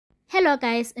Hello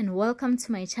guys and welcome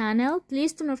to my channel.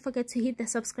 Please do not forget to hit the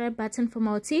subscribe button for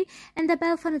more tea and the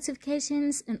bell for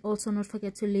notifications, and also not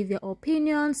forget to leave your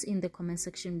opinions in the comment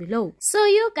section below. So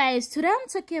you guys, today I'm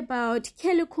talking about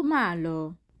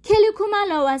Khumalo.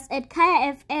 Khumalo was at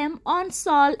Kaya FM on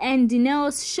Sol and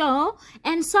Dineo's show,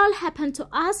 and Sol happened to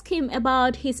ask him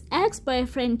about his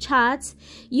ex-boyfriend chats.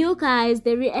 You guys,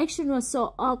 the reaction was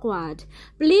so awkward.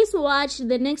 Please watch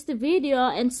the next video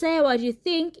and say what you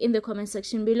think in the comment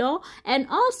section below, and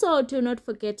also do not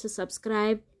forget to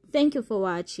subscribe. Thank you for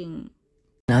watching.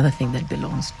 Another thing that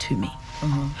belongs to me.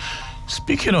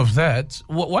 Speaking of that,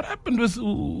 what happened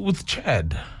with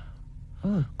Chad?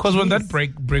 Because when that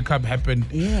breakup happened,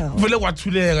 Yeah.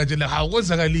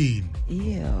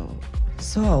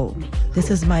 So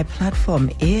this is my platform.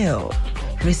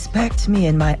 Respect me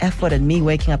and my effort and me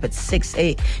waking up at 6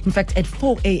 a.m. In fact, at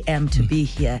 4 a.m. to be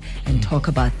here and talk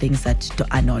about things that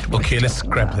are not worth Okay, let's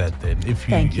talking scrap about. that then. If you,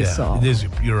 Thank you, Sol.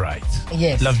 You're right.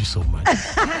 Yes. Love you so much. It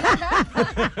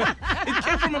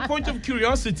came from a point of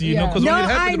curiosity, you know, because No, when it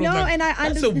happened, I it was know, like, and I that's a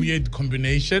understand. weird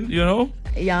combination, you know?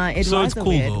 Yeah, it So was it's a cool,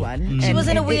 weird though. one. She was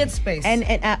in a weird space. And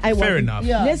I Fair enough.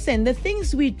 Yeah. Listen, the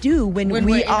things we do when When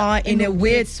we we're are in a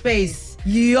weird space.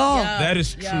 Yeah. That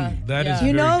is true. That is You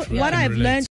very know true. what I can I've relate. learned